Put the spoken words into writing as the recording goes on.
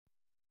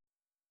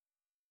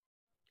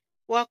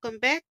Welcome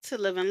back to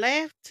Live and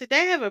Laugh.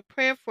 Today I have a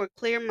prayer for a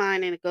clear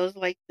mind, and it goes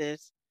like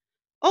this.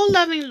 Oh,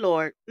 loving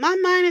Lord, my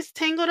mind is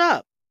tangled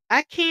up.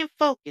 I can't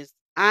focus.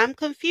 I'm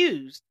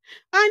confused.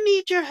 I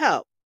need your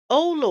help.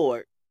 Oh,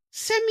 Lord,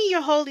 send me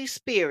your Holy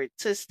Spirit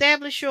to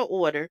establish your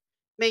order.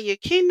 May your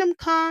kingdom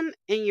come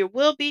and your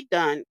will be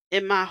done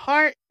in my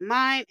heart,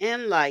 mind,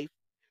 and life.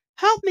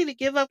 Help me to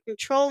give up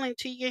control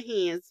into your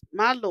hands,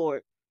 my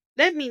Lord.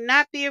 Let me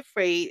not be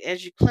afraid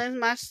as you cleanse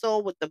my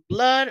soul with the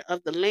blood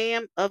of the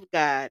Lamb of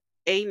God.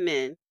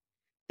 Amen.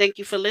 Thank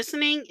you for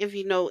listening. If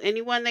you know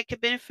anyone that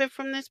could benefit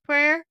from this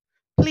prayer,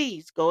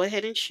 please go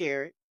ahead and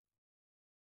share it.